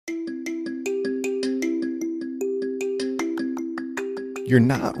You're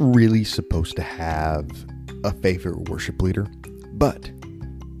not really supposed to have a favorite worship leader, but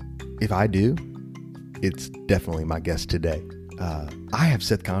if I do, it's definitely my guest today. I have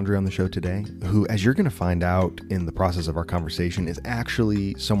Seth Condry on the show today, who, as you're going to find out in the process of our conversation, is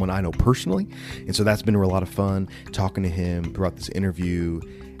actually someone I know personally. And so that's been a lot of fun talking to him throughout this interview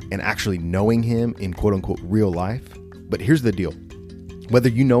and actually knowing him in quote unquote real life. But here's the deal. Whether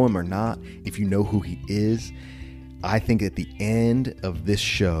you know him or not, if you know who he is, I think at the end of this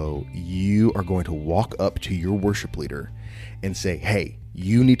show, you are going to walk up to your worship leader and say, hey,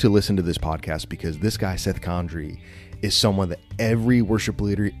 you need to listen to this podcast because this guy, Seth Condry, is someone that every worship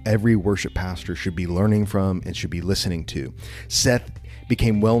leader, every worship pastor should be learning from and should be listening to. Seth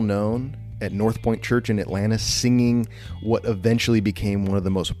became well known at North Point Church in Atlanta, singing what eventually became one of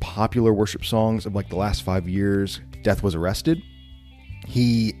the most popular worship songs of like the last 5 years, Death Was Arrested.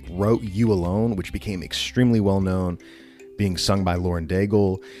 He wrote You Alone, which became extremely well known, being sung by Lauren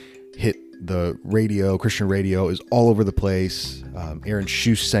Daigle, hit the radio, Christian radio, is all over the place. Aaron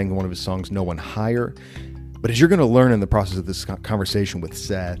Shust sang one of his songs, No One Higher. But as you're going to learn in the process of this conversation with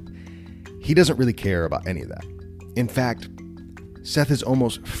Seth, he doesn't really care about any of that. In fact, Seth is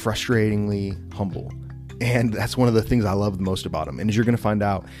almost frustratingly humble. And that's one of the things I love the most about him. And as you're going to find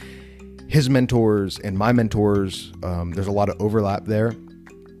out, his mentors and my mentors, there's a lot of overlap there.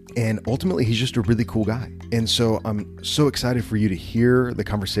 And ultimately, he's just a really cool guy. And so I'm so excited for you to hear the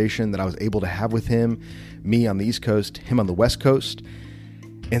conversation that I was able to have with him, me on the East Coast, him on the West Coast.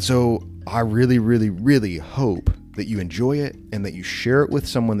 And so I really, really, really hope that you enjoy it and that you share it with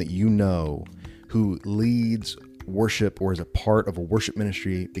someone that you know who leads worship or is a part of a worship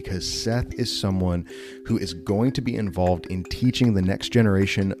ministry, because Seth is someone who is going to be involved in teaching the next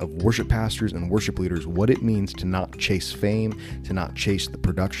generation of worship pastors and worship leaders what it means to not chase fame, to not chase the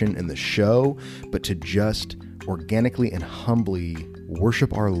production and the show, but to just organically and humbly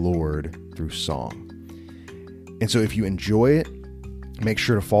worship our Lord through song. And so if you enjoy it, make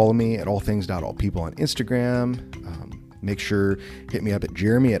sure to follow me at allthings.allpeople on Instagram. Make sure, hit me up at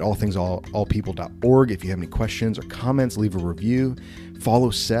Jeremy at allthingsallpeople.org. If you have any questions or comments, leave a review. Follow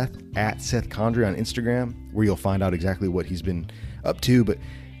Seth at Seth Condry on Instagram, where you'll find out exactly what he's been up to. But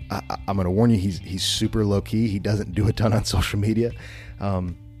I'm going to warn you, he's super low key. He doesn't do a ton on social media.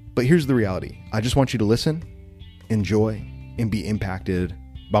 But here's the reality. I just want you to listen, enjoy, and be impacted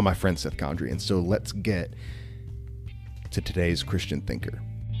by my friend Seth Condry. And so let's get to today's Christian thinker.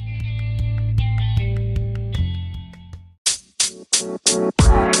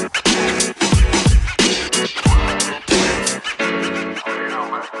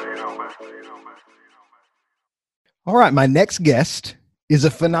 All right, my next guest is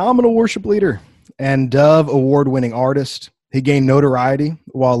a phenomenal worship leader and Dove award-winning artist. He gained notoriety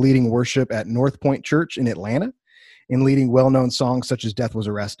while leading worship at North Point Church in Atlanta and leading well-known songs such as Death Was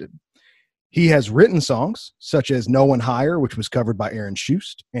Arrested. He has written songs such as No One Higher, which was covered by Aaron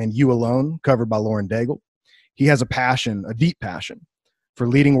Shust, and You Alone, covered by Lauren Daigle. He has a passion, a deep passion, for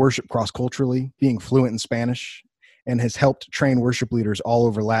leading worship cross-culturally, being fluent in Spanish, and has helped train worship leaders all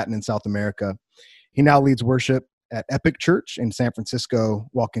over Latin and South America. He now leads worship at Epic Church in San Francisco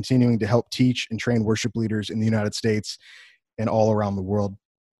while continuing to help teach and train worship leaders in the United States and all around the world.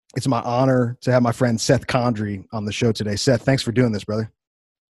 It's my honor to have my friend Seth Condry on the show today. Seth, thanks for doing this, brother.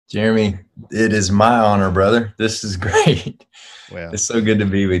 Jeremy, it is my honor, brother. This is great. Well, it's so good to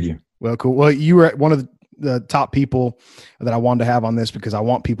be with you. Well, cool. Well, you were one of the top people that I wanted to have on this because I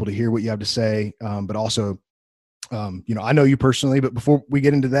want people to hear what you have to say, but also, I know you personally, but before we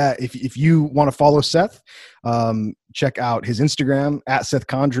get into that, if you want to follow Seth, check out his Instagram at Seth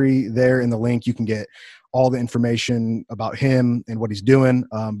Condry. There in the link, you can get all the information about him and what he's doing.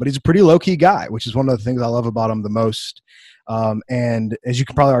 But he's a pretty low key guy, which is one of the things I love about him the most. And as you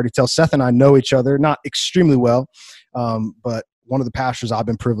can probably already tell, Seth and I know each other, not extremely well. But one of the pastors I've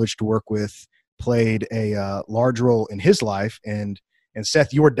been privileged to work with played a large role in his life. And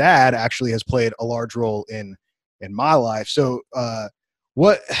Seth, your dad actually has played a large role in my life. So,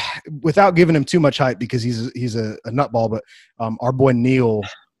 without giving him too much hype because he's a nutball, but our boy Neil,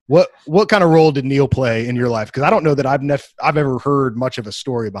 what kind of role did Neil play in your life? Because I don't know that I've ever heard much of a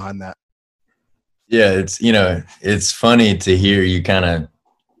story behind that. Yeah, it's funny to hear you kind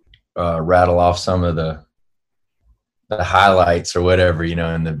of rattle off some of the highlights or whatever,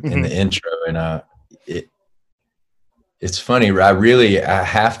 in the intro, and it's funny. I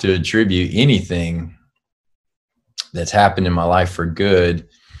have to attribute anything that's happened in my life for good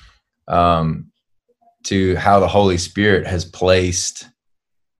to how the Holy Spirit has placed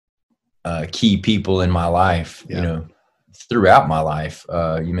key people in my life, throughout my life.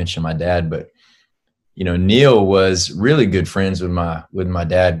 You mentioned my dad, but Neil was really good friends with my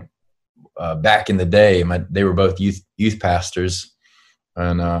dad back in the day. They were both youth pastors,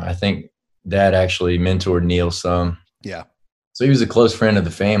 and I think Dad actually mentored Neil some. Yeah. So he was a close friend of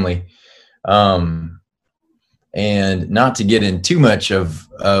the family. And not to get in too much of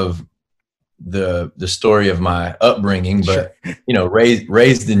the story of my upbringing, but sure.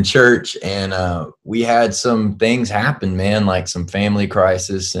 Raised in church, and we had some things happen, man, like some family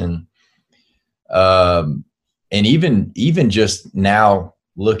crisis, and even just now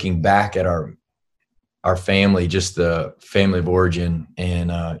looking back at our family, just the family of origin,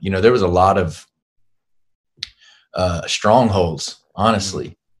 and there was a lot of strongholds,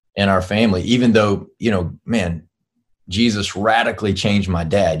 honestly, in our family, even though, man, Jesus radically changed my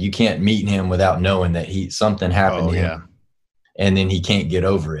dad. You can't meet him without knowing that something happened to him, and then he can't get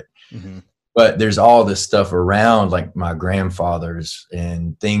over it. Mm-hmm. But there's all this stuff around, like my grandfathers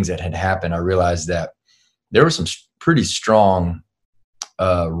and things that had happened. I realized that there were some pretty strong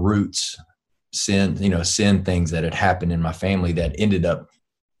roots, sin things that had happened in my family that ended up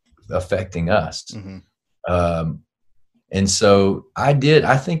affecting us. Mm-hmm. And so I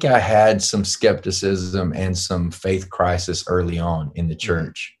think I had some skepticism and some faith crisis early on in the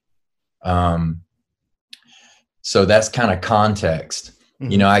church. So that's kind of context.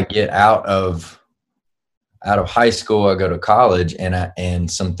 Mm-hmm. I get out of high school, I go to college, and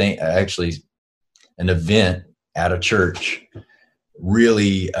actually an event at a church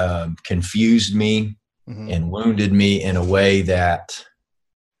really confused me and wounded me in a way that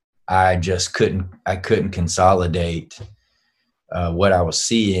I just couldn't consolidate what I was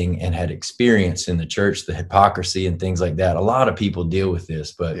seeing and had experienced in the church, the hypocrisy and things like that. A lot of people deal with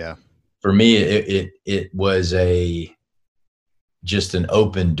this, but for me, it was just an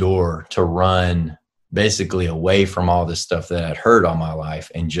open door to run basically away from all this stuff that I'd heard all my life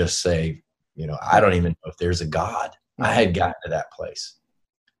and just say, I don't even know if there's a God. I had gotten to that place.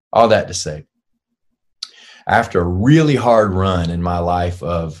 All that to say, after a really hard run in my life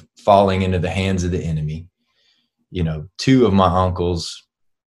of falling into the hands of the enemy, two of my uncles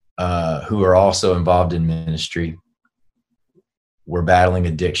who are also involved in ministry were battling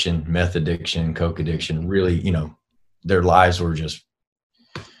addiction, meth addiction, coke addiction. Really, their lives were just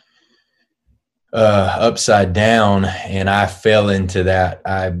upside down, and I fell into that.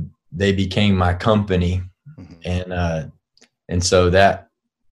 They became my company, and so that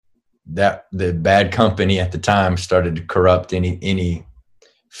the bad company at the time started to corrupt any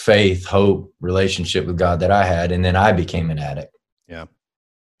faith, hope, relationship with God that I had, and then I became an addict. Yeah.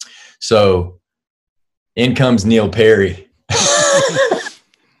 So in comes Neil Perry.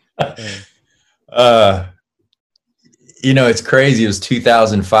 It's crazy. It was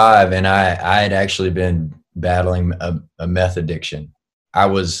 2005, and I had actually been battling a meth addiction. I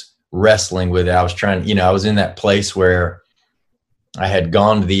was wrestling with it. I was trying, I was in that place where I had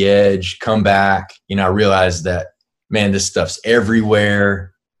gone to the edge, come back. I realized that, man, this stuff's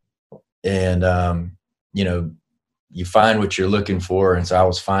everywhere. And, you find what you're looking for. And so I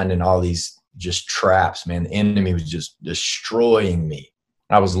was finding all these just traps, man. The enemy was just destroying me.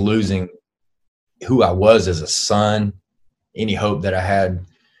 I was losing who I was as a son, any hope that I had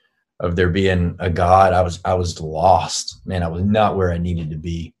of there being a God. I was lost, man. I was not where I needed to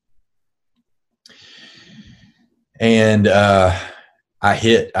be. And, I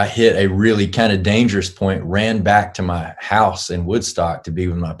hit a really kind of dangerous point, ran back to my house in Woodstock to be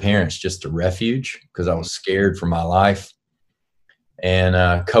with my parents, just a refuge, because I was scared for my life. And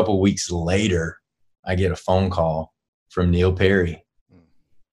a couple weeks later, I get a phone call from Neil Perry.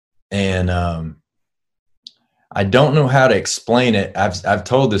 And I don't know how to explain it. I've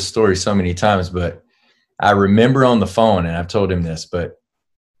told this story so many times, but I remember on the phone, and I've told him this, but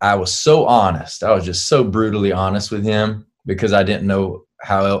I was so honest. I was just so brutally honest with him, because I didn't know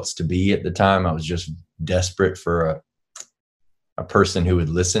how else to be at the time. I was just desperate for a person who would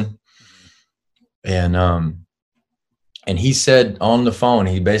listen. And he said on the phone,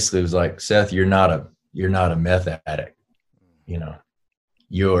 he basically was like, Seth, you're not a meth addict. I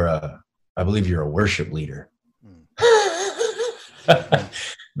believe you're a worship leader.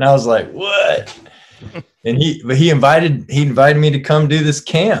 And I was like, what? And he invited me to come do this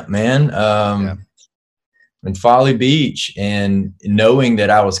camp, man. In Folly Beach, and knowing that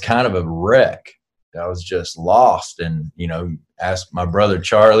I was kind of a wreck, I was just lost. And, asked my brother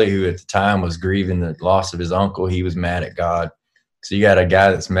Charlie, who at the time was grieving the loss of his uncle. He was mad at God. So you got a guy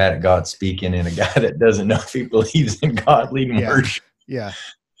that's mad at God speaking, and a guy that doesn't know if he believes in God leading worship. Yeah.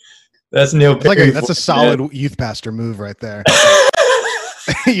 That's Neil Perry. That's a solid youth pastor move right there.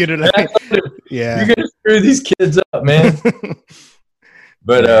 You know what I mean? Yeah. You're going to screw these kids up, man.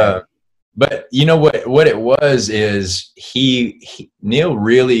 But, But you know what it was is Neil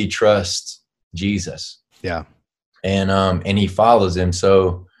really trusts Jesus. Yeah. And he follows him.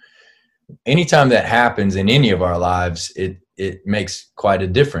 So anytime that happens in any of our lives, it makes quite a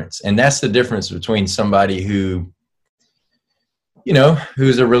difference. And that's the difference between somebody who, you know,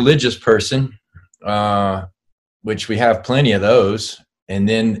 who's a religious person, which we have plenty of those, and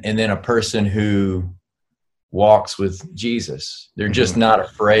then a person who walks with Jesus. They're just not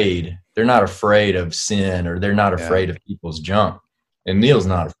afraid. They're not afraid of sin, or they're not afraid of people's junk. And Neil's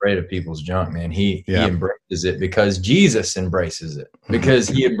not afraid of people's junk, man. He embraces it because Jesus embraces it, because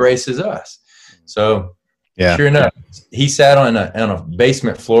he embraces us. So sure enough, he sat on a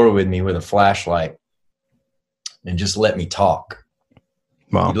basement floor with me with a flashlight and just let me talk.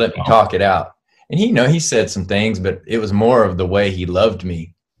 Wow. He let me talk it out. And he said some things, but it was more of the way he loved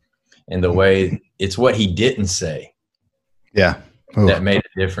me and the way it's what he didn't say. Yeah. Ooh. That made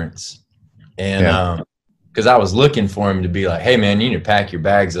a difference. And, because I was looking for him to be like, hey, man, you need to pack your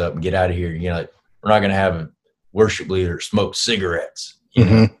bags up and get out of here. You know, like, we're not going to have a worship leader smoke cigarettes. You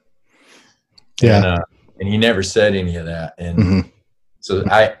know? Yeah. And he never said any of that. And so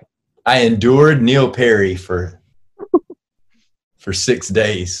I endured Neil Perry for 6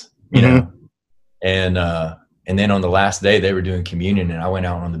 days, you know, and then on the last day they were doing communion, and I went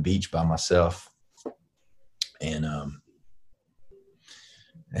out on the beach by myself, and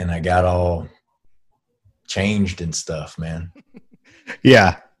I got all changed and stuff, man.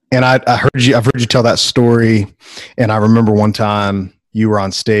 Yeah. And I've heard you tell that story. And I remember one time you were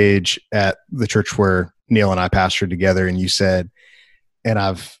on stage at the church where Neil and I pastored together, and you said, and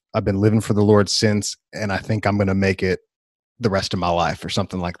I've been living for the Lord since, and I think I'm going to make it the rest of my life, or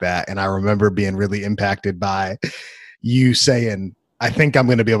something like that. And I remember being really impacted by you saying, I think I'm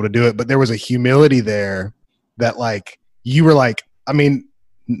going to be able to do it. But there was a humility there that, like, you were like, I mean,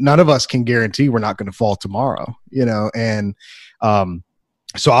 none of us can guarantee we're not going to fall tomorrow, you know? And,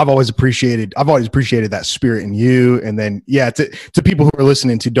 so I've always appreciated that spirit in you. And then, to people who are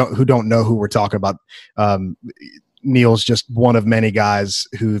listening who don't know who we're talking about, Neil's just one of many guys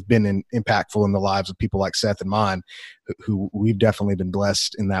who've been impactful in the lives of people like Seth and mine, who we've definitely been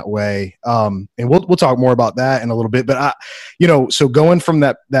blessed in that way. And we'll talk more about that in a little bit, but so going from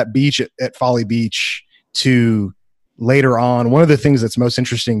that beach at Folly Beach to later on, one of the things that's most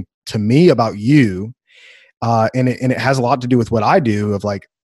interesting to me about you, and it has a lot to do with what I do, of, like,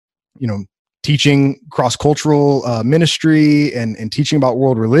 you know, teaching cross-cultural ministry and teaching about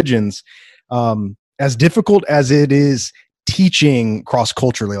world religions, as difficult as it is teaching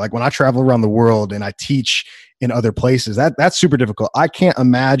cross-culturally. Like, when I travel around the world and I teach in other places, that's super difficult. I can't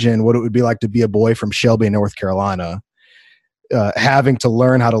imagine what it would be like to be a boy from Shelby, North Carolina, having to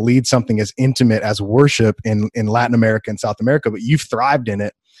learn how to lead something as intimate as worship in Latin America and South America. But you've thrived in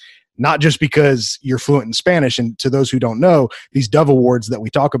it, not just because you're fluent in Spanish. And to those who don't know, these Dove Awards that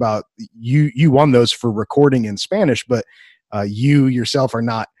we talk about, you won those for recording in Spanish, but you yourself are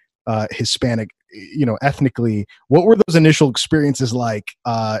not Hispanic, you know, ethnically. What were those initial experiences like,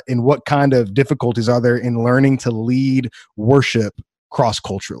 and what kind of difficulties are there in learning to lead worship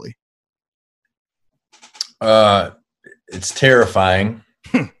cross-culturally? It's terrifying.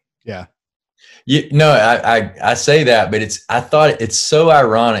 Yeah. I say that, but I thought it's so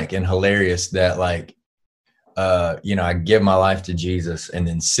ironic and hilarious that, like, I give my life to Jesus, and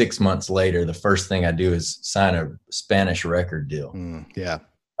then 6 months later, the first thing I do is sign a Spanish record deal. Yeah.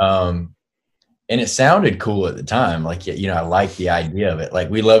 And it sounded cool at the time. Like, I like the idea of it. Like,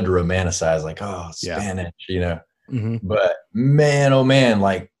 we love to romanticize, like, oh, Spanish, but man, oh man,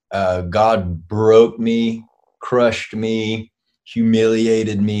 like, God broke me, crushed me,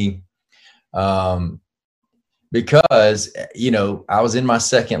 humiliated me. Because, I was in my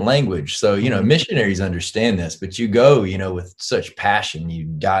second language. So, missionaries understand this, but you go, with such passion, you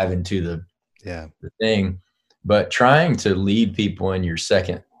dive into the thing, but trying to lead people in your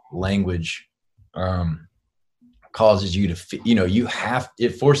second language, causes you to, it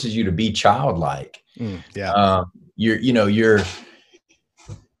forces you to be childlike.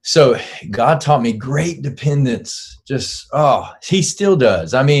 So God taught me great dependence. He still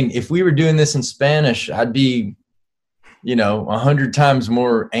does. I mean, if we were doing this in Spanish, I'd be, 100 times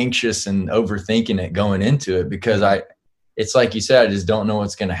more anxious and overthinking it going into it, because it's like you said, I just don't know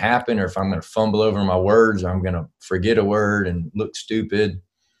what's going to happen, or if I'm going to fumble over my words, or I'm going to forget a word and look stupid.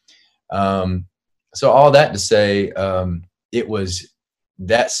 So all that to say, it was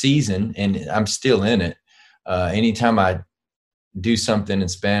that season, and I'm still in it. Anytime I do something in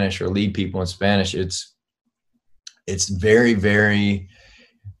Spanish or lead people in Spanish, it's very, very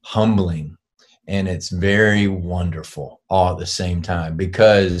humbling. and it's very wonderful all at the same time,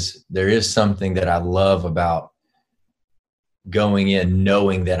 because there is something that I love about going in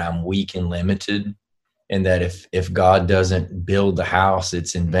knowing that I'm weak and limited, and that if God doesn't build the house,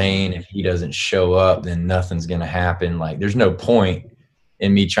 it's in vain. If he doesn't show up, then nothing's going to happen. Like, there's no point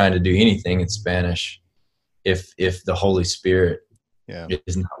in me trying to do anything in Spanish if the Holy Spirit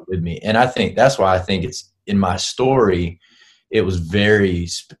is not with me. And I think that's why I think it's in my story, it was very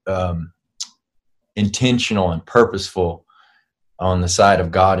intentional and purposeful on the side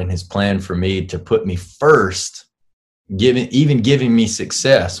of God and his plan for me to put me first, giving me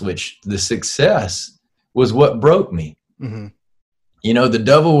success, which the success was what broke me. Mm-hmm. You know, the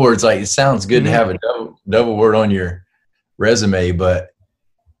Dove Awards, like, it sounds good to have a Dove Award on your resume, but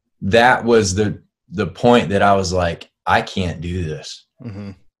that was the point that I was like, I can't do this.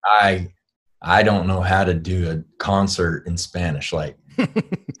 Mm-hmm. I don't know how to do a concert in Spanish. Like,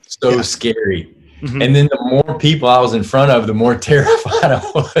 scary. Mm-hmm. And then the more people I was in front of, the more terrified I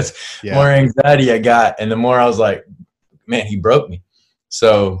was, more anxiety I got. And the more I was like, man, he broke me.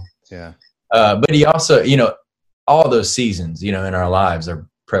 So, but he also, you know, all those seasons, you know, in our lives are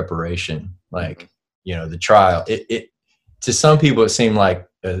preparation. Like, you know, the trial, it to some people, it seemed like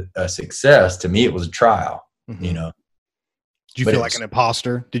a success. To me, it was a trial, you know. Did you feel like an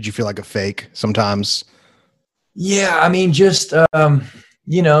imposter? Did you feel like a fake sometimes? Yeah. I mean, just,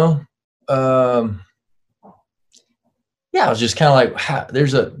 you know, I was just kind of like,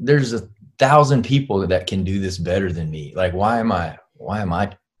 there's a 1,000 people that can do this better than me. Like, why am I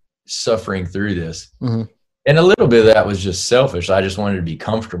suffering through this? Mm-hmm. And a little bit of that was just selfish. I just wanted to be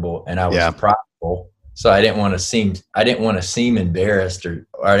comfortable, and I was prideful. So I didn't want to seem embarrassed, or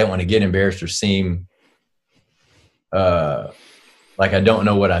I didn't want to get embarrassed or seem like I don't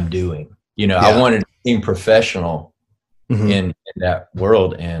know what I'm doing. You know, I wanted to seem professional in that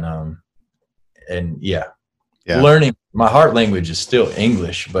world. And learning, my heart language is still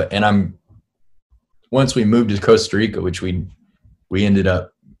English, once we moved to Costa Rica, which we ended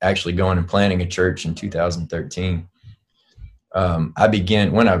up actually going and planning a church in 2013. I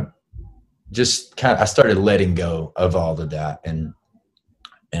started letting go of all of that. And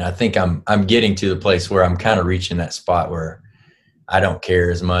I think I'm getting to the place where I'm kind of reaching that spot where I don't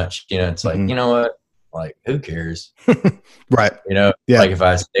care as much. You know, it's like, you know what? Like, who cares? Right. You know, like if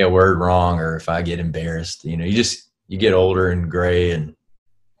I say a word wrong or if I get embarrassed, you know, you get older and gray, and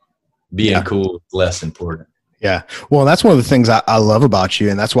being cool is less important. Yeah. Well, that's one of the things I love about you.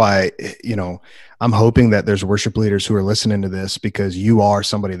 And that's why, you know, I'm hoping that there's worship leaders who are listening to this, because you are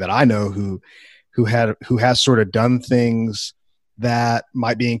somebody that I know who has sort of done things that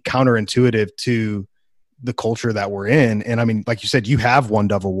might be counterintuitive to the culture that we're in. And I mean, like you said, you have won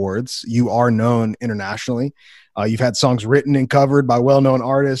Dove Awards. You are known internationally. You've had songs written and covered by well-known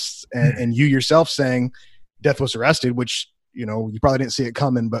artists, and you yourself sang Death Was Arrested, which, you know, you probably didn't see it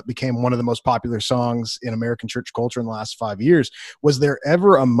coming, but became one of the most popular songs in American church culture in the last 5 years. Was there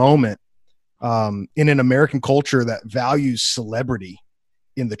ever a moment in an American culture that values celebrity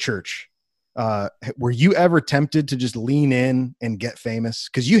in the church? Were you ever tempted to just lean in and get famous?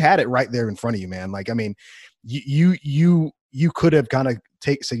 Because you had it right there in front of you, man. Like, I mean, you could have kind of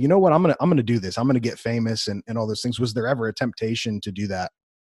said, you know what, I'm gonna do this. I'm gonna get famous and all those things. Was there ever a temptation to do that?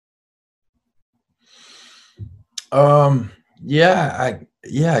 I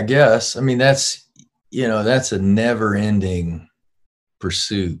guess. I mean, that's a never ending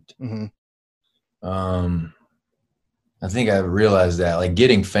pursuit. Mm-hmm. I think I realized that, like,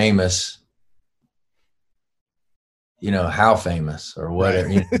 getting famous, you know, how famous or whatever.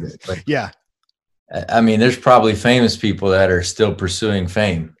 Right. You know, like, yeah. I mean, there's probably famous people that are still pursuing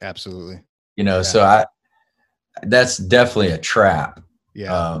fame. Absolutely. You know, so that's definitely a trap.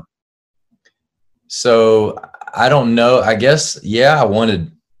 Yeah. So I don't know. I guess,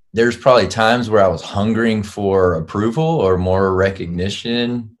 there's probably times where I was hungering for approval or more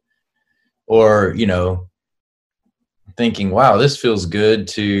recognition, or, you know, thinking, wow, this feels good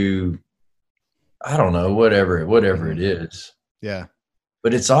to, I don't know, whatever it is. Yeah.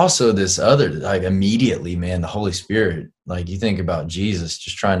 But it's also this other, like, immediately, man, the Holy Spirit, like, you think about Jesus,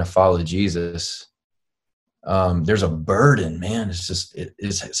 just trying to follow Jesus. There's a burden, man. It's just,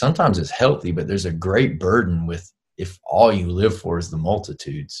 sometimes it's healthy, but there's a great burden if all you live for is the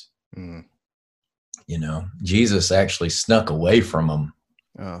multitudes. Mm. You know, Jesus actually snuck away from them.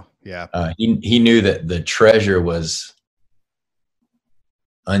 Oh, yeah. He knew that the treasure was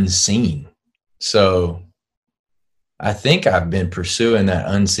unseen. So I think I've been pursuing that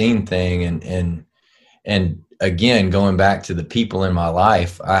unseen thing. And again, going back to the people in my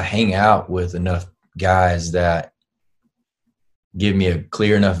life, I hang out with enough guys that give me a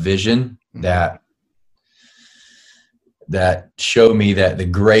clear enough vision that that show me that the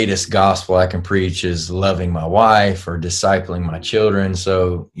greatest gospel I can preach is loving my wife or discipling my children.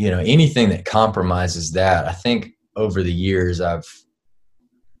 So, anything that compromises that, I think over the years, I've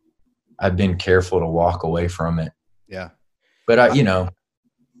been careful to walk away from it. Yeah. But I don't know.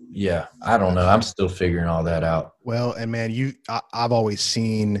 I'm still figuring all that out. Well, and man, I've always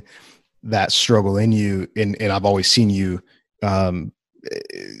seen that struggle in you, and I've always seen you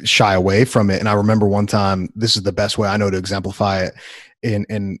shy away from it. And I remember one time, this is the best way I know to exemplify it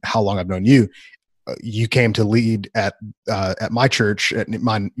in how long I've known you. You came to lead at my church, at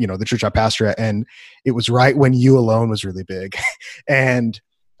mine, the church I pastor at, and it was right when You Alone was really big. And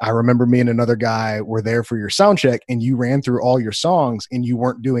I remember me and another guy were there for your sound check, and you ran through all your songs and you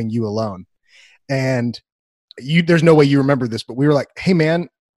weren't doing You Alone. And there's no way you remember this, but we were like, hey man,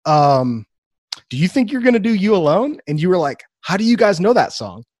 do you think you're going to do You Alone? And you were like, how do you guys know that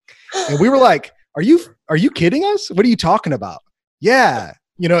song? And we were like, are you kidding us? What are you talking about? Yeah.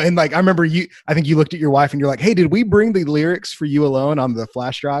 And like, I remember I think you looked at your wife and you're like, hey, did we bring the lyrics for You Alone on the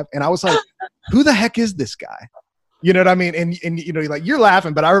flash drive? And I was like, who the heck is this guy? You know what I mean? And like, you're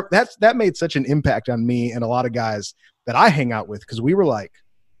laughing, but that made such an impact on me and a lot of guys that I hang out with. Cause we were like,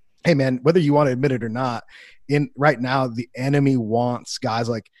 hey man, whether you want to admit it or not, right now, the enemy wants guys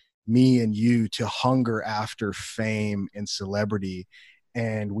like me and you to hunger after fame and celebrity.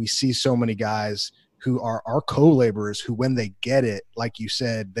 And we see so many guys who are our co-laborers who, when they get it, like you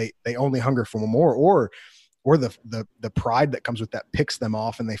said, they only hunger for more, or the pride that comes with that picks them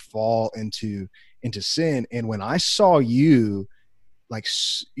off and they fall into sin. And when I saw you, like,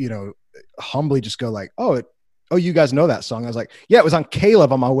 humbly just go like, oh, you guys know that song. I was like, yeah, it was on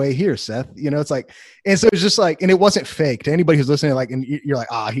Caleb on my way here, Seth. It's like, and so it's just like, and it wasn't fake to anybody who's listening. Like, and you're like,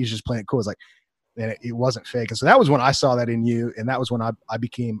 he's just playing it cool. It's like, and it wasn't fake. And so that was when I saw that in you. And that was when I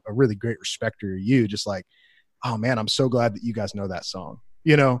became a really great respecter of you. Just like, oh man, I'm so glad that you guys know that song,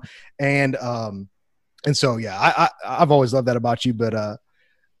 and so, yeah, I've always loved that about you, but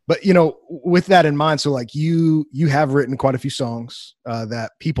with that in mind, so like you have written quite a few songs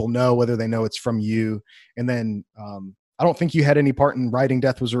that people know, whether they know it's from you. And then I don't think you had any part in writing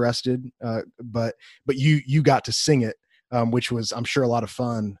Death Was Arrested, but you got to sing it, which was, I'm sure, a lot of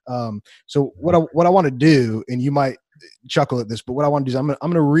fun. So what I want to do, and you might chuckle at this, but what I want to do is I'm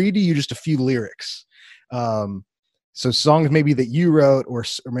going to read to you just a few lyrics. So songs maybe that you wrote, or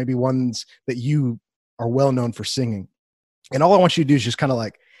maybe ones that you are well known for singing. And all I want you to do is just kind of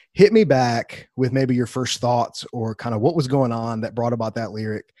like hit me back with maybe your first thoughts or kind of what was going on that brought about that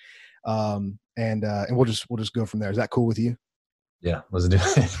lyric. And we'll just go from there. Is that cool with you? Yeah, let's do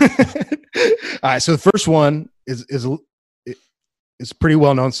it. All right. So the first one is a pretty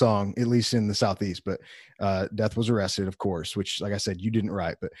well-known song, at least in the Southeast, but Death Was Arrested, of course, which, like I said, you didn't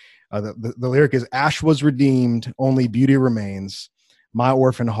write, but the lyric is, ash was redeemed, only beauty remains. My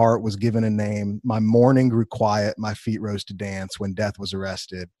orphan heart was given a name. My mourning grew quiet. My feet rose to dance when death was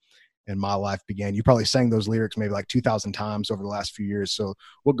arrested and my life began. You probably sang those lyrics maybe like 2,000 times over the last few years. So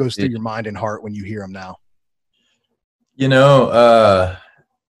what goes through your mind and heart when you hear them now?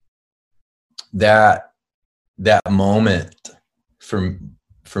 That moment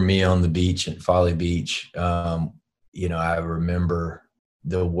for me on the beach at Folly Beach, I remember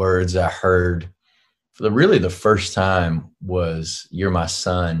the words I heard for the first time was, you're my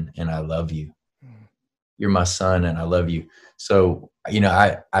son and I love you. You're my son and I love you. So,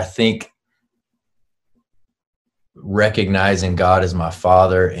 I think recognizing God as my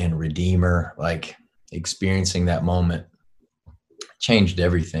father and redeemer, like experiencing that moment, changed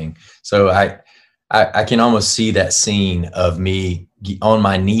everything. So I can almost see that scene of me on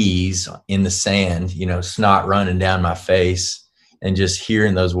my knees in the sand, snot running down my face, and just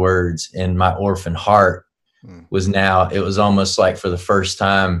hearing those words. And my orphan heart it was almost like for the first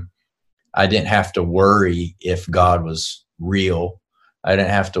time, I didn't have to worry if God was real. I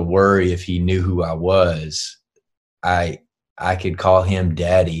didn't have to worry if he knew who I was. I could call him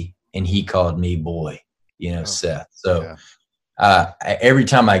daddy and he called me boy, Seth. So every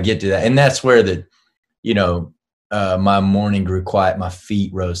time I get to that, and that's where my morning grew quiet, my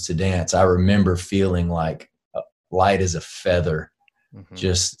feet rose to dance. I remember feeling like light as a feather,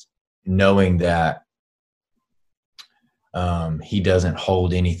 just knowing that he doesn't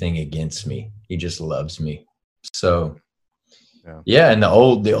hold anything against me. He just loves me. So and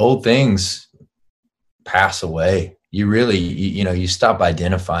the old things pass away. You really, you stop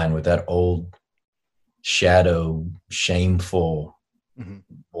identifying with that old shadow, shameful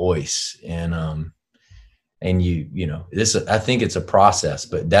voice. And this, I think it's a process,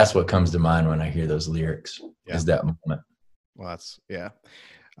 but that's what comes to mind when I hear those lyrics is that moment. Well,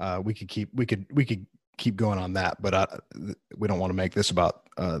 we could keep going on that, but we don't want to make this about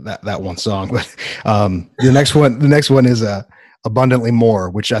that one song. But the next one is Abundantly More,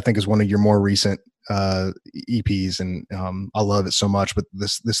 which I think is one of your more recent EPs, and I love it so much. But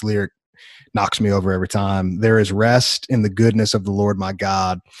this lyric knocks me over every time. There is rest in the goodness of the Lord my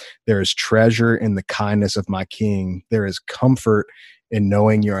God. There is treasure in the kindness of my King. There is comfort in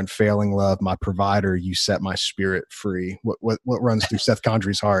knowing your unfailing love, my provider. You set my spirit free. What runs through Seth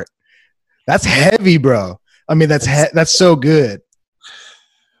Condry's heart? That's heavy, bro. I mean, that's so good.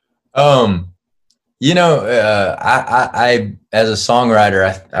 You know, I as a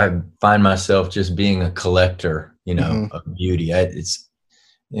songwriter, I find myself just being a collector, you know, of beauty. It's,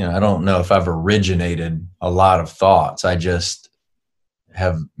 you know, I don't know if I've originated a lot of thoughts. I just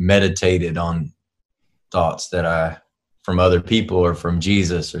have meditated on thoughts that from other people or from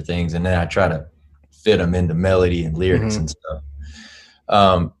Jesus or things. And then I try to fit them into melody and lyrics and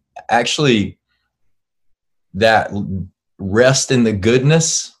stuff. Actually, that rest in the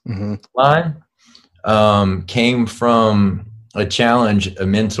goodness line came from a challenge a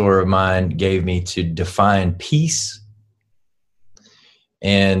mentor of mine gave me to define peace.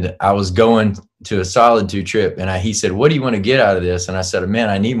 And I was going to a Solitude trip, and he said, "What do you want to get out of this?" And I said, "Man,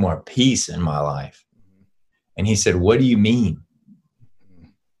 I need more peace in my life." And he said, "What do you mean?"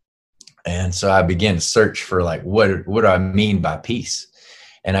 And so I began to search for like, what do I mean by peace?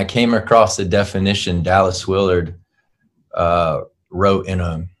 And I came across the definition Dallas Willard wrote in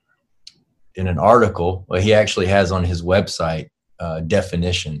an article. Well, he actually has on his website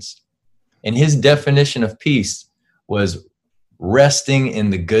definitions. And his definition of peace was resting in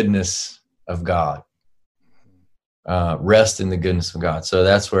the goodness of God. Rest in the goodness of God. So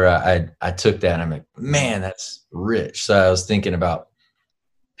that's where I took that, and I'm like, man, that's rich. So I was thinking about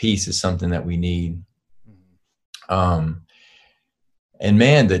peace is something that we need. And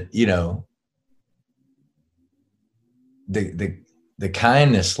man, that, you know, the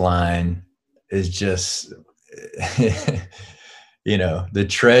kindness line is just, you know, the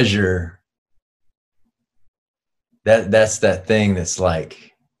treasure. That's that thing that's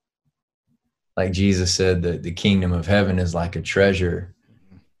like Jesus said, that the kingdom of heaven is like a treasure.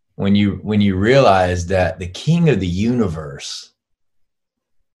 When you realize that the king of the universe,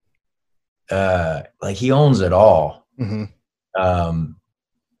 like he owns it all.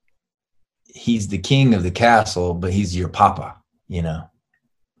 He's the king of the castle, but he's your papa, you know,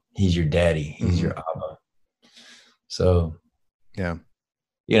 he's your daddy, he's your abba. So, yeah,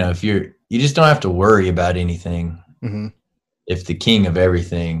 you know, if you just don't have to worry about anything. If the king of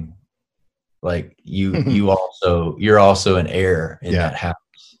everything, like you're also an heir in that house.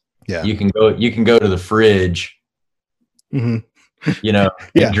 Yeah. You can go to the fridge, you know,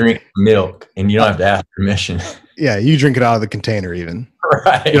 and drink milk, and you don't have to ask permission. Yeah. You drink it out of the container even.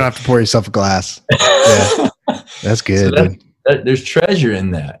 Right. You don't have to pour yourself a glass. Yeah. That's good. So there's treasure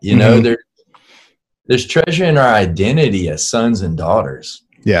in that, you know, there's treasure in our identity as sons and daughters.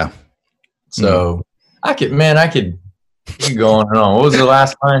 Yeah. So I could go on and on. What was the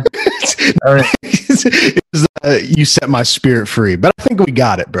last line? You set my spirit free. But I think we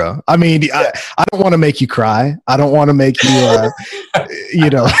got it, bro. I mean, I don't want to make you cry. I don't want to make you, you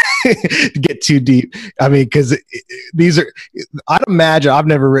know, get too deep. I mean, because I'd imagine, I've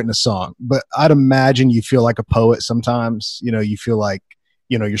never written a song, but I'd imagine you feel like a poet sometimes. You know, you feel like,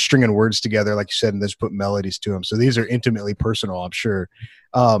 you know, you're stringing words together, like you said, and just put melodies to them. So these are intimately personal, I'm sure.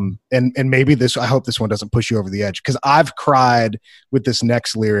 And maybe I hope this one doesn't push you over the edge, because I've cried with this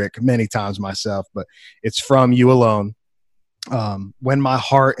next lyric many times myself, but it's from You Alone. When my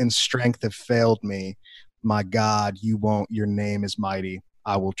heart and strength have failed me, my God, your name is mighty.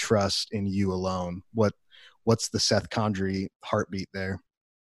 I will trust in you alone. What's the Seth Condry heartbeat there?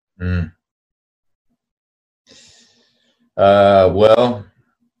 Well,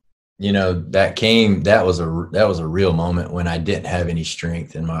 you know, that was a real moment when I didn't have any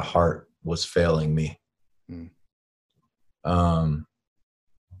strength and my heart was failing me. You know,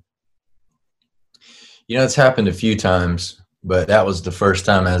 it's happened a few times, but that was the first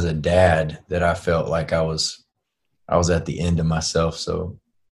time as a dad that I felt like I was at the end of myself. So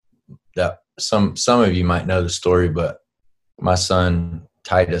that some of you might know the story, but my son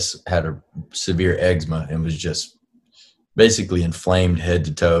Titus had a severe eczema and was just basically inflamed head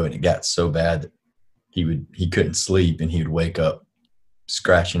to toe, and it got so bad that he couldn't sleep, and he would wake up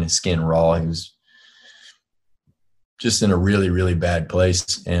scratching his skin raw. He was just in a really, really bad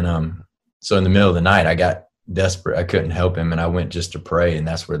place. And so in the middle of the night, I got desperate. I couldn't help him, and I went just to pray, and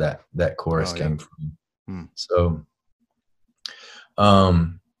that's where that chorus came from. So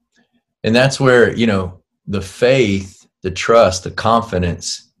and that's where, you know, the faith, the trust, the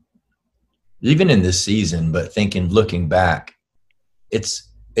confidence even in this season, but looking back, it's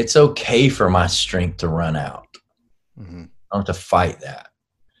okay for my strength to run out. Mm-hmm. I don't have to fight that.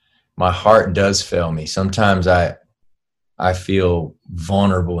 My heart does fail me. Sometimes I feel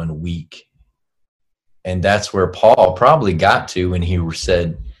vulnerable and weak. And that's where Paul probably got to when he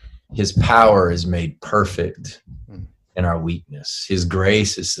said, his power is made perfect in our weakness. His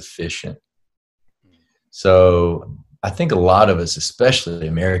grace is sufficient. So I think a lot of us, especially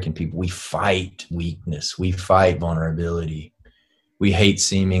American people, we fight weakness. We fight vulnerability. We hate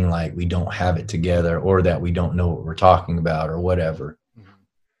seeming like we don't have it together or that we don't know what we're talking about or whatever.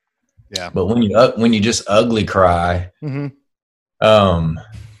 Yeah. But when you just ugly cry, and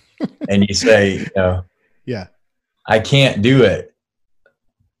you say, yeah, I can't do it.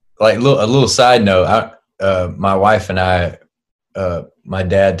 Like a little side note, my wife and I, my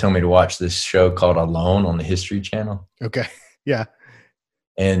dad told me to watch this show called Alone on the History Channel. Okay. Yeah.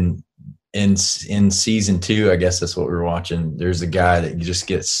 And in season 2, I guess that's what we were watching. There's a guy that just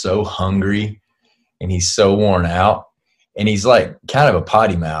gets so hungry and he's so worn out and he's like kind of a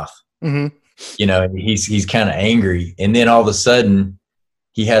potty mouth, he's kind of angry. And then all of a sudden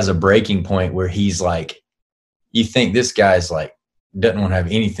he has a breaking point where he's like, you think this guy's like, doesn't want to have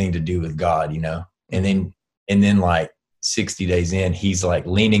anything to do with God, and then like 60 days in, he's like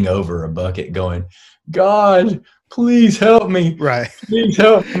leaning over a bucket going, God, please help me. Right. Please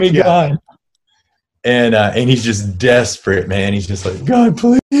help me, yeah. God. And he's just desperate, man. He's just like, God,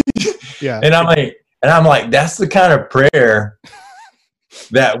 please. Yeah. And I'm like, that's the kind of prayer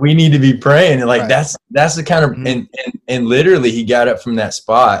that we need to be praying. And like, right. that's the kind of, and literally he got up from that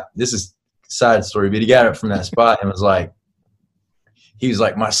spot. This is a side story, but he got up from that spot and was like,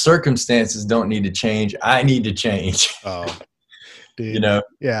 my circumstances don't need to change. I need to change. Oh, dude.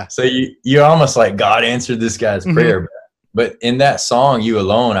 Yeah. So you're almost like God answered this guy's prayer. But in that song, You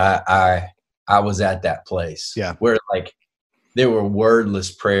Alone, I was at that place. Yeah. Where like there were wordless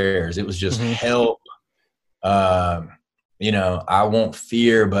prayers. It was just help. I won't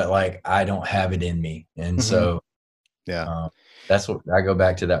fear, but like I don't have it in me. And so yeah. That's what I go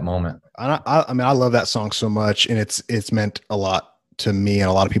back to that moment. I mean, I love that song so much, and it's meant a lot to me and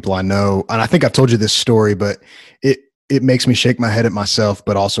a lot of people I know. And I think I've told you this story, but it makes me shake my head at myself,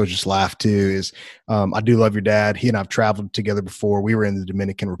 but also just laugh too, is I do love your dad. He and I've traveled together before. We were in the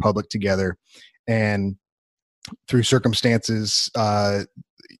Dominican Republic together, and through circumstances,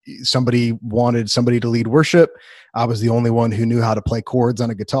 somebody wanted somebody to lead worship. I was the only one who knew how to play chords on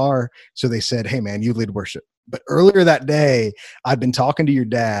a guitar. So they said, hey man, you lead worship. But earlier that day, I'd been talking to your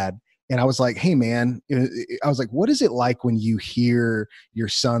dad, and I was like, hey, man, I was like, what is it like when you hear your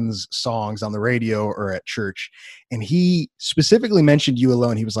son's songs on the radio or at church? And he specifically mentioned You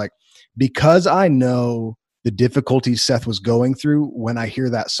Alone. He was like, because I know the difficulties Seth was going through, when I hear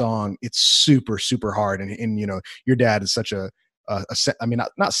that song, it's super, super hard. And your dad is such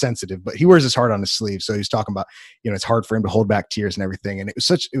not sensitive, but he wears his heart on his sleeve. So he's talking about, it's hard for him to hold back tears and everything. And it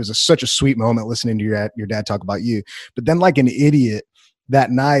was such a sweet moment listening to your dad talk about you. But then like an idiot,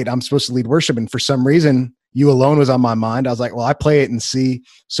 that night I'm supposed to lead worship, and for some reason You Alone was on my mind. I was like, well, I play it and see.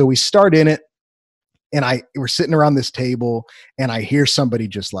 So we start in it, and we're sitting around this table, and I hear somebody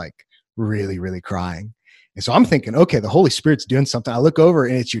just like really, really crying. And so I'm thinking, okay, the Holy Spirit's doing something. I look over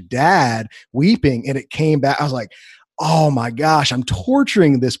and it's your dad weeping, and it came back. I was like, oh my gosh, I'm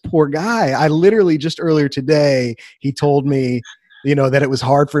torturing this poor guy. I literally just earlier today, he told me, that it was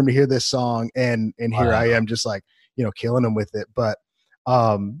hard for him to hear this song, and here I am just like, killing him with it. But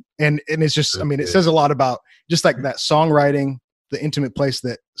and it's just, I mean, it says a lot about just like that songwriting, the intimate place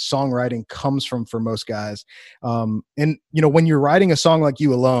that songwriting comes from for most guys. And when you're writing a song like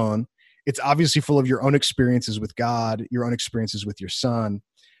You Alone, it's obviously full of your own experiences with God, your own experiences with your son,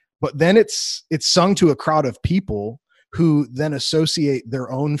 but then it's sung to a crowd of people who then associate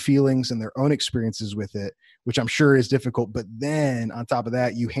their own feelings and their own experiences with it, which I'm sure is difficult. But then on top of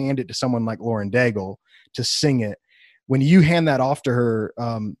that, you hand it to someone like Lauren Daigle to sing it. When you hand that off to her,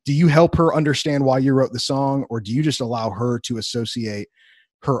 do you help her understand why you wrote the song, or do you just allow her to associate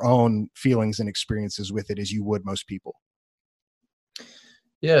her own feelings and experiences with it as you would most people?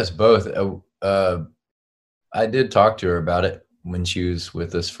 Yes, both. I did talk to her about it when she was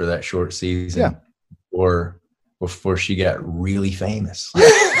with us for that short season, or before she got really famous.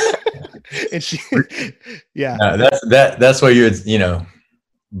 And she, that's what you're,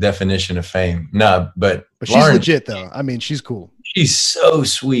 definition of fame. No, but she's Lauren, legit though. I mean, she's cool. She's so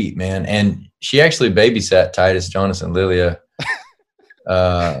sweet, man. And she actually babysat Titus, Jonas, and Lilia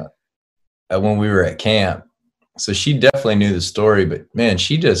when we were at camp. So she definitely knew the story, but man,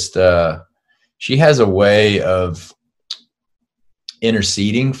 she just, she has a way of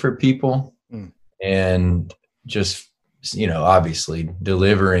interceding for people and just, obviously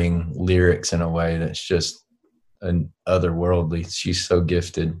delivering lyrics in a way that's just an otherworldly. She's so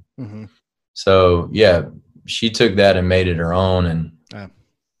gifted. Mm-hmm. So yeah, she took that and made it her own. And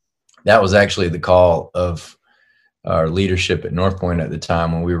that was actually the call of our leadership at North Point at the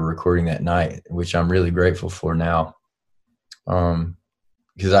time when we were recording that night, which I'm really grateful for now.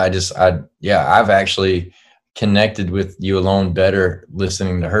 Because I've actually connected with You Alone better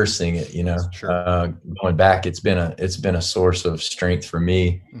listening to her sing it, Sure. Going back, it's been a source of strength for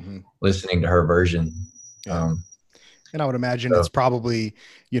me, listening to her version. Yeah. And I would imagine it's probably,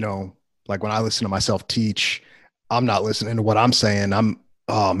 like when I listen to myself teach, I'm not listening to what I'm saying.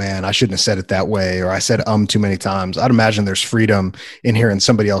 Oh man, I shouldn't have said it that way. Or I said, too many times. I'd imagine there's freedom in hearing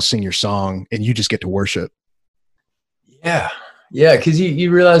somebody else sing your song and you just get to worship. Yeah. Yeah. Cause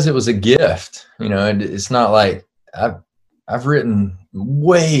you realize it was a gift, and it's not like I've written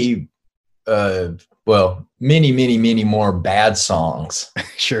way, many, many, many more bad songs.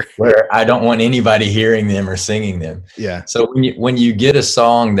 Sure. Where I don't want anybody hearing them or singing them. Yeah. So when you get a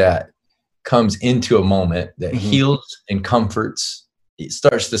song that comes into a moment that heals and comforts, it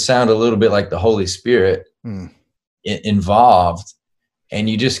starts to sound a little bit like the Holy Spirit involved. And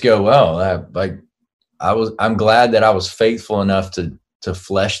you just go, well, I'm glad that I was faithful enough to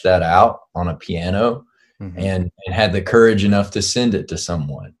flesh that out on a piano and had the courage enough to send it to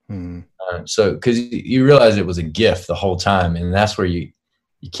someone. So, cause you realize it was a gift the whole time. And that's where you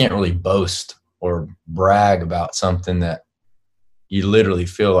can't really boast or brag about something that you literally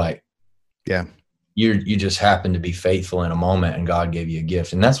feel like, you just happen to be faithful in a moment and God gave you a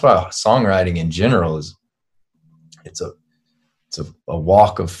gift. And that's why songwriting in general it's a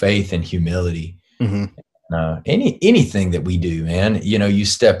walk of faith and humility. Anything that we do, man, you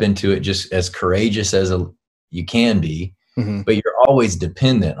step into it just as courageous as you can be, but you're always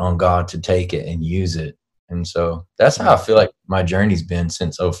dependent on God to take it and use it. And so that's how I feel like my journey's been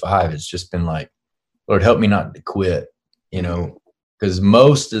since 2005. It's just been like, Lord, help me not to quit, because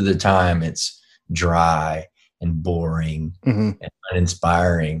most of the time it's dry and boring and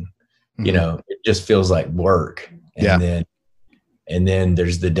uninspiring. It just feels like work. And then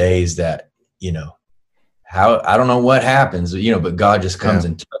there's the days that, I don't know what happens, but God just comes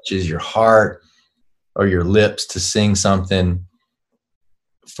and touches your heart or your lips to sing something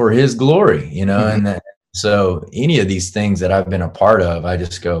for his glory, and so any of these things that I've been a part of, I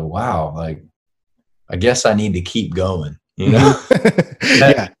just go, wow, like, I guess I need to keep going,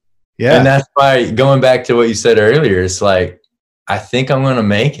 Yeah. And that's why, going back to what you said earlier, it's like, I think I'm going to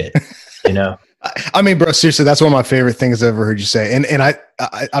make it, I mean, bro, seriously, that's one of my favorite things I've ever heard you say. And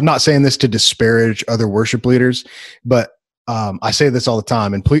I'm not saying this to disparage other worship leaders, but I say this all the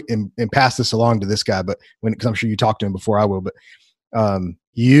time, and pass this along to this guy, but because I'm sure you talked to him before I will, but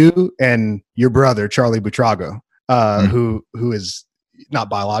you and your brother, Charlie Buitrago, who is not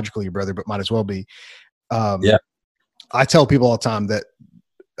biologically your brother, but might as well be. I tell people all the time that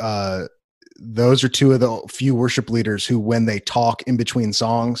those are two of the few worship leaders who, when they talk in between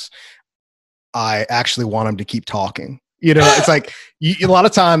songs, I actually want them to keep talking. It's like a lot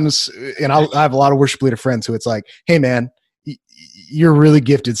of times, and I have a lot of worship leader friends who it's like, hey man, you're a really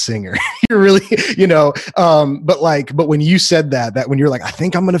gifted singer. You're really, but when you said that when you're like, I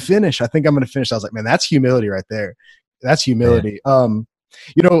think I'm going to finish, I was like, man, that's humility right there. That's humility.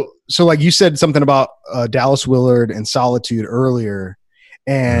 So like you said something about Dallas Willard and Solitude earlier.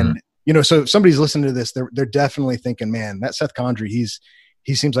 And, so if somebody's listening to this, they're definitely thinking, man, that Seth Condrey,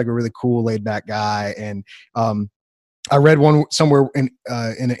 he seems like a really cool, laid back guy. And I read one somewhere in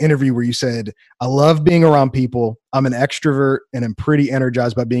an interview where you said, I love being around people. I'm an extrovert and I'm pretty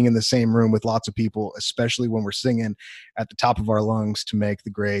energized by being in the same room with lots of people, especially when we're singing at the top of our lungs to make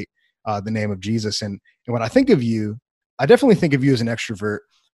the name of Jesus. And when I think of you, I definitely think of you as an extrovert,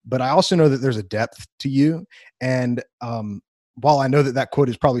 but I also know that there's a depth to you. And while I know that quote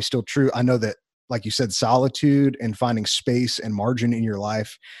is probably still true, I know that, like you said, solitude and finding space and margin in your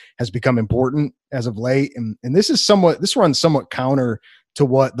life has become important as of late. And this runs somewhat counter to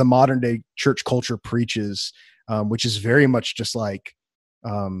what the modern day church culture preaches, which is very much just like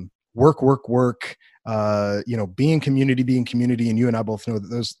work, being community. And you and I both know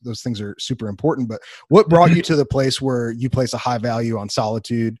that those things are super important. But what brought you to the place where you place a high value on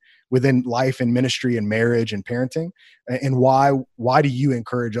solitude within life and ministry and marriage and parenting? And why do you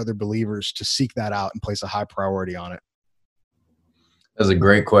encourage other believers to seek that out and place a high priority on it? That's a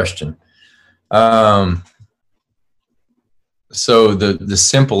great question. So the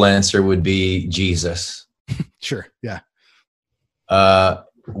simple answer would be Jesus. Sure. Yeah.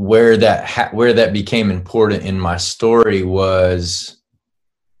 Where that became important in my story was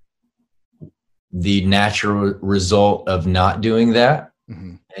the natural result of not doing that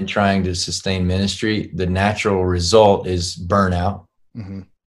Mm-hmm. and trying to sustain ministry, the natural result is burnout, Mm-hmm.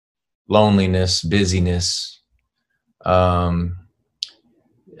 loneliness, busyness. People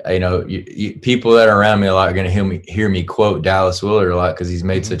that are around me a lot are going to hear me quote Dallas Willard a lot because he's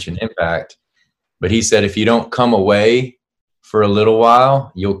made Mm-hmm. such an impact. But he said, if you don't come away for a little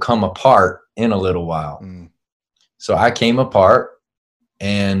while, you'll come apart in a little while. Mm-hmm. So I came apart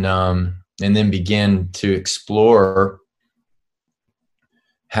and then began to explore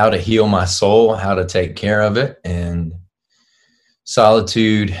how to heal my soul, how to take care of it. And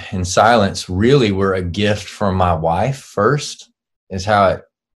solitude and silence really were a gift from my wife first, is how it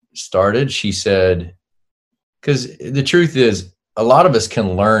started. She said, because the truth is, a lot of us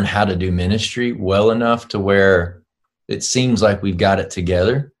can learn how to do ministry well enough to where it seems like we've got it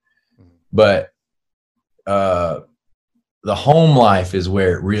together. But the home life is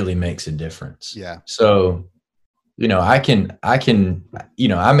where it really makes a difference. Yeah. So, I can, I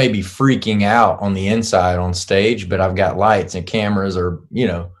may be freaking out on the inside on stage, but I've got lights and cameras or,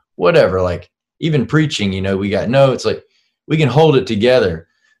 whatever, like even preaching, we got notes, like we can hold it together,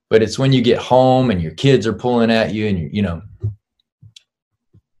 but it's when you get home and your kids are pulling at you and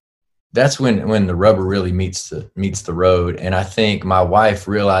that's when the rubber really meets the road. And I think my wife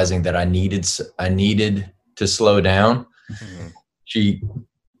realizing that I needed to slow down. Mm-hmm.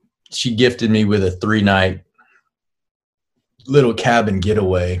 She gifted me with a 3-night little cabin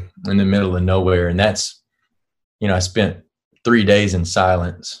getaway in the middle of nowhere. And that's, I spent 3 days in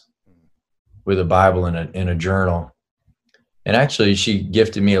silence with a Bible and a journal. And actually she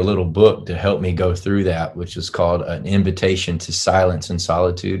gifted me a little book to help me go through that, which is called An Invitation to Silence and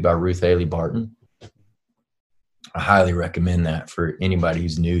Solitude by Ruth Haley Barton. I highly recommend that for anybody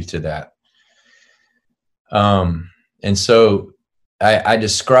who's new to that. And so I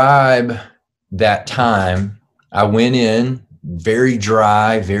describe that time. I went in very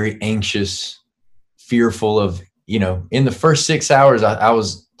dry, very anxious, fearful of, in the first 6 hours, I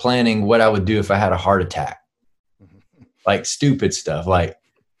was planning what I would do if I had a heart attack. Like stupid stuff. Like,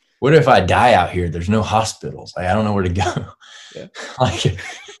 what if I die out here? There's no hospitals. Like, I don't know where to go. Yeah. Like, it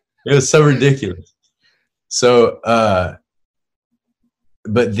was so ridiculous. So, but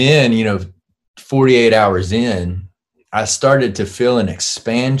then, 48 hours in, I started to feel an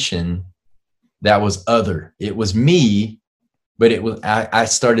expansion that was other. It was me, but I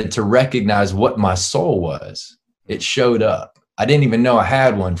started to recognize what my soul was. It showed up. I didn't even know I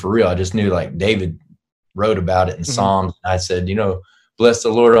had one for real. I just knew, like, David wrote about it in Psalms. I said, bless the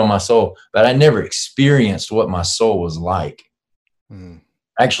Lord, oh my soul. But I never experienced what my soul was like. I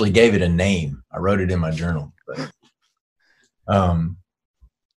actually gave it a name. I wrote it in my journal.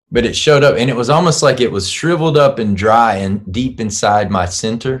 But it showed up, and it was almost like it was shriveled up and dry and deep inside my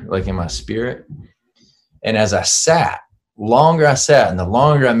center, like in my spirit. And as I sat, longer I sat and the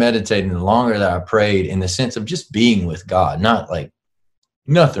longer I meditated and the longer that I prayed, in the sense of just being with God, not like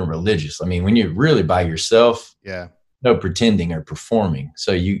nothing religious. I mean, when you're really by yourself, no pretending or performing.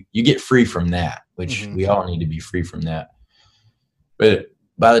 So you get free from that, which we all need to be free from that. But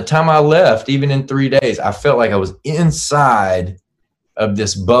by the time I left, even in 3 days, I felt like I was inside of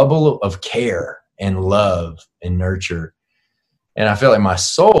this bubble of care and love and nurture. And I felt like my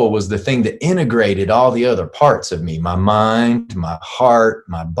soul was the thing that integrated all the other parts of me, my mind, my heart,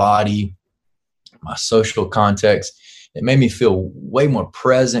 my body, my social context. It made me feel way more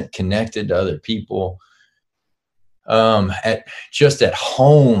present, connected to other people, at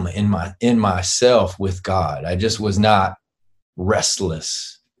home in myself with God. I just was not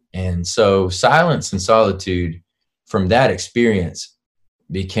restless. And so silence and solitude from that experience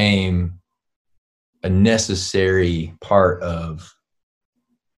became a necessary part of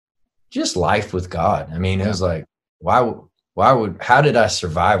just life with God. I mean, it was like, how did I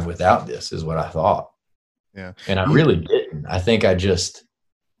survive without this, is what I thought. Yeah. And I really didn't. I think I do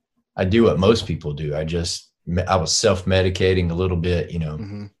what most people do. I was self-medicating a little bit,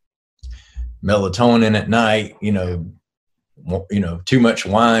 melatonin at night, too much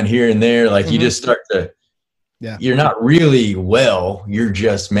wine here and there. Like you just start to, you're not really well, you're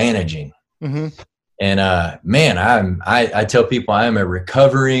just managing. And I tell people I am a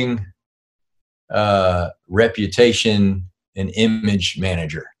recovering reputation and image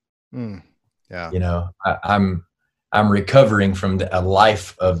manager. Yeah. I'm recovering from a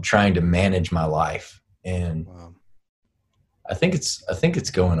life of trying to manage my life. And I think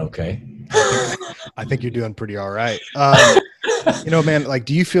it's going okay. I think you're doing pretty all right. Man, like,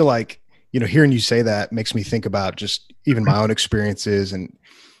 do you feel like, hearing you say that makes me think about just even my own experiences. And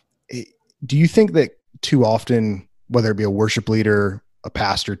do you think that too often, whether it be a worship leader a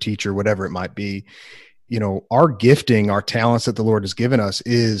pastor, teacher, whatever it might be, our gifting, our talents that the Lord has given us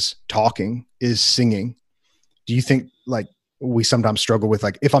is talking, is singing. Do you think like we sometimes struggle with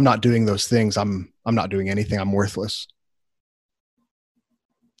like, if I'm not doing those things, I'm not doing anything. I'm worthless.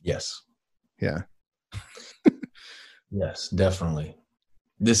 Yes. Yeah. Yes, definitely.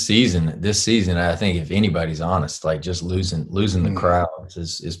 This season, I think if anybody's honest, like just losing the crowds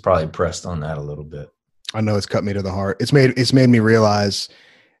is probably pressed on that a little bit. I know it's cut me to the heart. It's made me realize,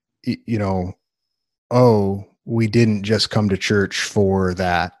 we didn't just come to church for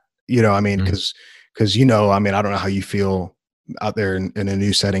that. I mean, because I don't know how you feel out there in a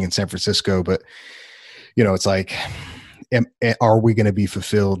new setting in San Francisco, but it's like, are we going to be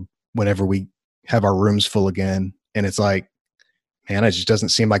fulfilled whenever we have our rooms full again? And it's like, man, it just doesn't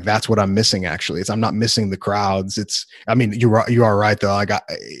seem like that's what I'm missing. Actually, I'm not missing the crowds. You are right though. I got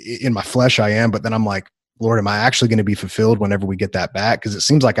in my flesh, I am, but then I'm like, Lord, am I actually going to be fulfilled whenever we get that back? Because it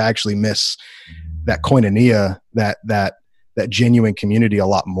seems like I actually miss that koinonia, that genuine community a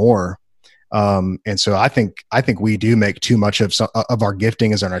lot more. And so I think we do make too much of our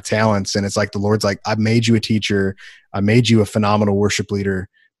gifting as on our talents. And it's like, the Lord's like, I've made you a teacher. I made you a phenomenal worship leader,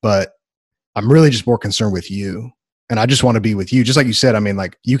 but I'm really just more concerned with you. And I just want to be with you. Just like you said, I mean,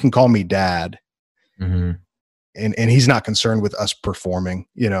 like you can call me dad. Mm-hmm. And he's not concerned with us performing,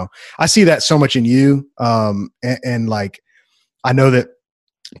 I see that so much in you. And like, I know that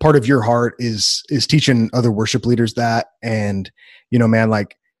part of your heart is teaching other worship leaders that, and, man,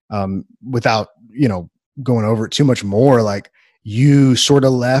 like, without, going over it too much more, like you sort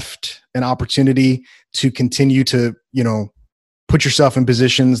of left an opportunity to continue to, put yourself in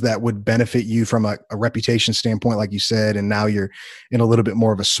positions that would benefit you from a reputation standpoint, like you said, and now you're in a little bit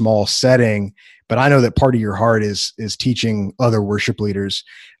more of a small setting. But I know that part of your heart is teaching other worship leaders.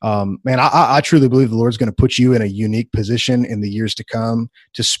 Man, I truly believe the Lord's going to put you in a unique position in the years to come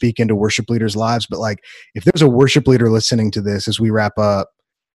to speak into worship leaders' lives. But like, if there's a worship leader listening to this as we wrap up,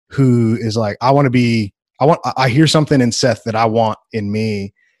 who is like, I hear something in Seth that I want in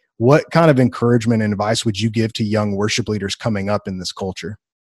me, what kind of encouragement and advice would you give to young worship leaders coming up in this culture?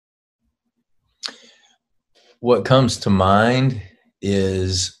 What comes to mind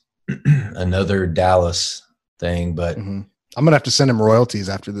is another Dallas thing, but I'm going to have to send him royalties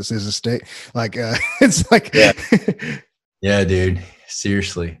after this is a state. Like, it's like, yeah, dude,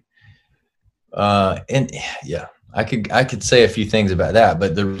 seriously. And yeah, I could say a few things about that,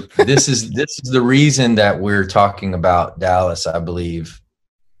 but this is the reason that we're talking about Dallas, I believe,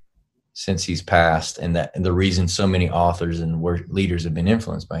 since he's passed, and the reason so many authors and leaders have been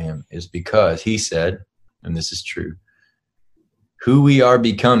influenced by him is because he said, and this is true, who we are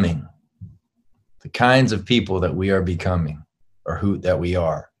becoming, the kinds of people that we are becoming, or that we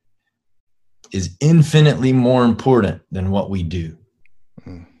are, is infinitely more important than what we do.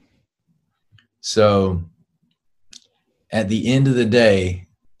 Mm-hmm. So at the end of the day,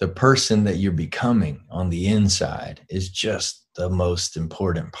 the person that you're becoming on the inside is just the most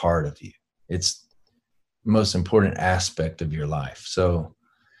important part of you. It's the most important aspect of your life. So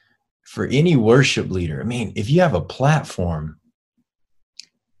for any worship leader, I mean, if you have a platform,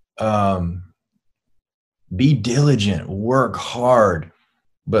 be diligent, work hard,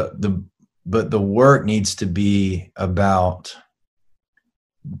 but the work needs to be about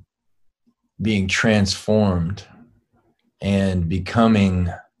being transformed and becoming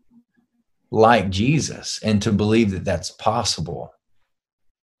like Jesus, and to believe that that's possible.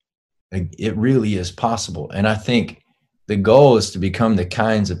 It really is possible. And I think the goal is to become the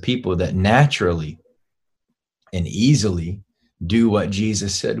kinds of people that naturally and easily do what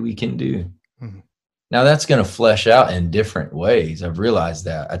Jesus said we can do. Mm-hmm. Now that's going to flesh out in different ways. I've realized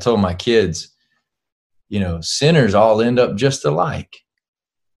that. I told my kids, sinners all end up just alike.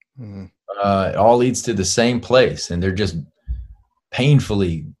 Mm-hmm. It all leads to the same place, and they're just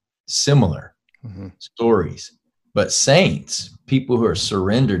painfully similar stories. But saints, people who are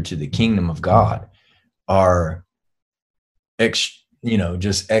surrendered to the kingdom of God, are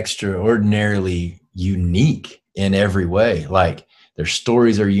just extraordinarily unique in every way. Like their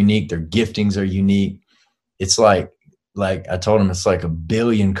stories are unique, their giftings are unique. It's like I told them, it's like a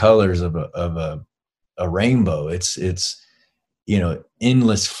billion colors of a rainbow. It's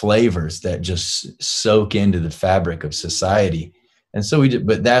endless flavors that just soak into the fabric of society. And so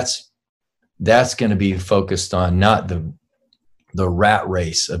but that's going to be focused on not the rat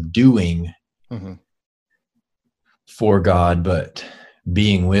race of doing for God, but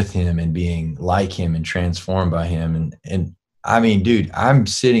being with him and being like him and transformed by him. And I mean, dude, I'm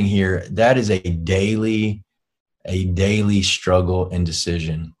sitting here. That is a daily struggle and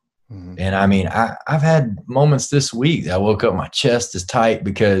decision And I mean, I've had moments this week that I woke up, my chest is tight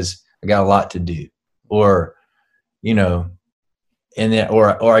because I got a lot to do, or, you know, and then,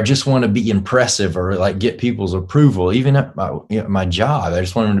 or I just want to be impressive or like get people's approval, even at my job. I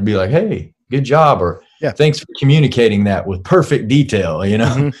just want them to be like, hey, good job. Or thanks for communicating that with perfect detail, you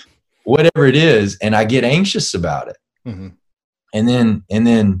know, whatever it is. And I get anxious about it. And then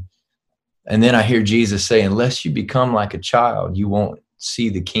I hear Jesus say, unless you become like a child, you won't see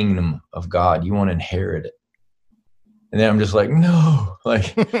the kingdom of God. You won't inherit it. And then I'm just like, no,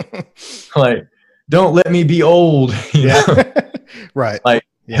 like, don't let me be old. You know? Right. Like,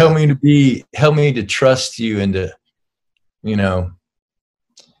 help me to trust you and to, you know,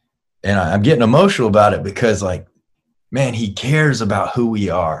 and I'm getting emotional about it because, like, man, he cares about who we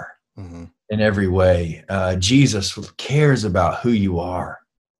are in every way. Jesus cares about who you are.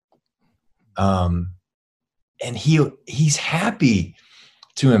 And he's happy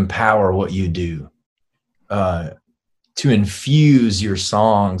to empower what you do, to infuse your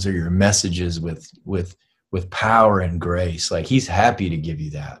songs or your messages with power and grace. Like, he's happy to give you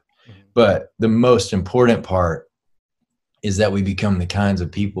that. But the most important part is that we become the kinds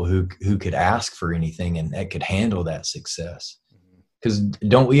of people who could ask for anything and that could handle that success. Because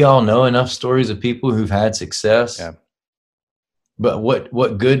don't we all know enough stories of people who've had success? Yeah. But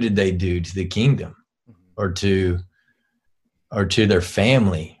what good did they do to the kingdom or to their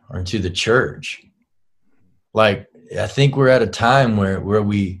family or to the church? Like, I think we're at a time where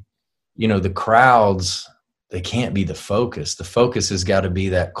we, you know, the crowds, they can't be the focus. The focus has got to be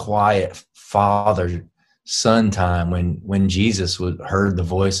that quiet father-son time when Jesus heard the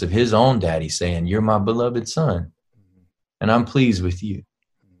voice of his own daddy saying, you're my beloved son, and I'm pleased with you.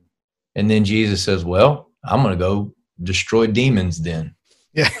 And then Jesus says, well, I'm going to go destroy demons then.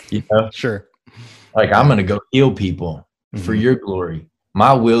 Yeah, you know? Sure. Like, I'm going to go heal people for your glory.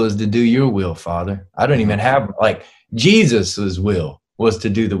 My will is to do your will, Father. I don't even have, like, Jesus's will was to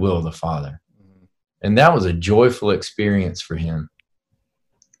do the will of the Father. And that was a joyful experience for him.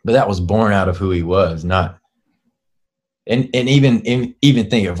 But that was born out of who he was, not. And even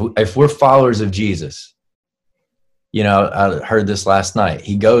think, if we're followers of Jesus, you know, I heard this last night.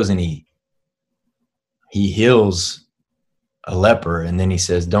 He goes and he heals a leper, and then he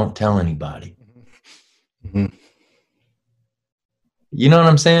says, don't tell anybody. You know what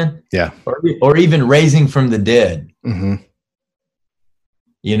I'm saying? Yeah. Or even raising from the dead.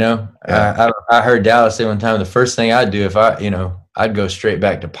 You know, I heard Dallas say one time, the first thing I'd do if I'd go straight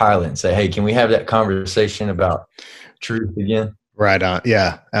back to Pilate and say, hey, can we have that conversation about truth again? Right on.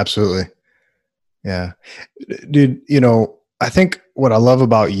 Yeah, absolutely. Yeah. Dude, you know, I think what I love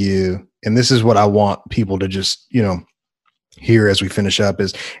about you, and this is what I want people to just, you know, hear as we finish up,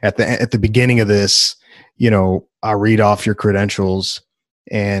 is at the beginning of this, you know, I read off your credentials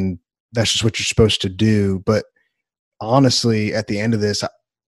and that's just what you're supposed to do. But honestly, at the end of this,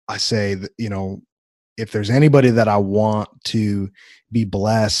 I say that, you know, if there's anybody that I want to be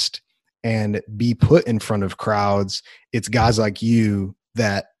blessed and be put in front of crowds, it's guys like you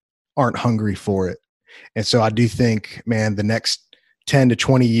that aren't hungry for it. And so I do think, man, the next 10 to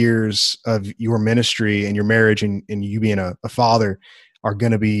 20 years of your ministry and your marriage and you being a father are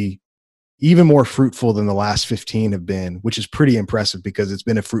going to be even more fruitful than the last 15 have been, which is pretty impressive because it's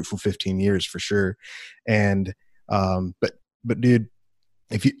been a fruitful 15 years for sure. And, but dude,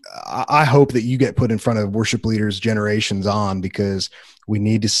 I hope that you get put in front of worship leaders generations on, because we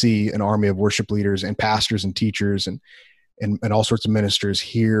need to see an army of worship leaders and pastors and teachers and all sorts of ministers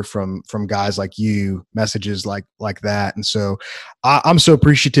hear from guys like you, messages like that. And so I'm so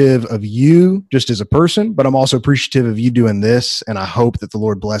appreciative of you just as a person, but I'm also appreciative of you doing this. And I hope that the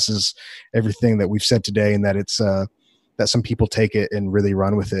Lord blesses everything that we've said today, and that it's, that some people take it and really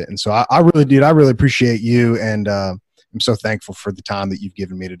run with it. And so I really appreciate you. And, I'm so thankful for the time that you've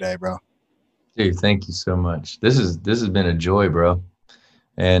given me today, bro. Dude, thank you so much. This has been a joy, bro.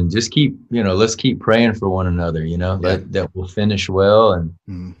 And just let's keep praying for one another, you know, that we'll finish well.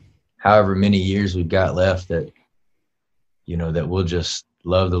 And however many years we've got left, that, you know, that we'll just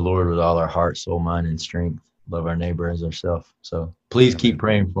love the Lord with all our heart, soul, mind, and strength. Love our neighbor as ourselves. So please keep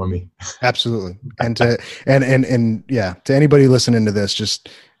praying for me. Absolutely. And to anybody listening to this, just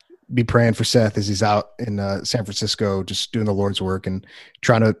be praying for Seth as he's out in San Francisco, just doing the Lord's work and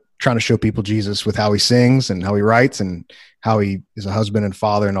trying to show people Jesus with how he sings and how he writes and how he is a husband and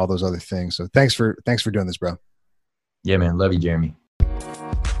father and all those other things. So thanks for doing this, bro. Yeah, man. Love you, Jeremy.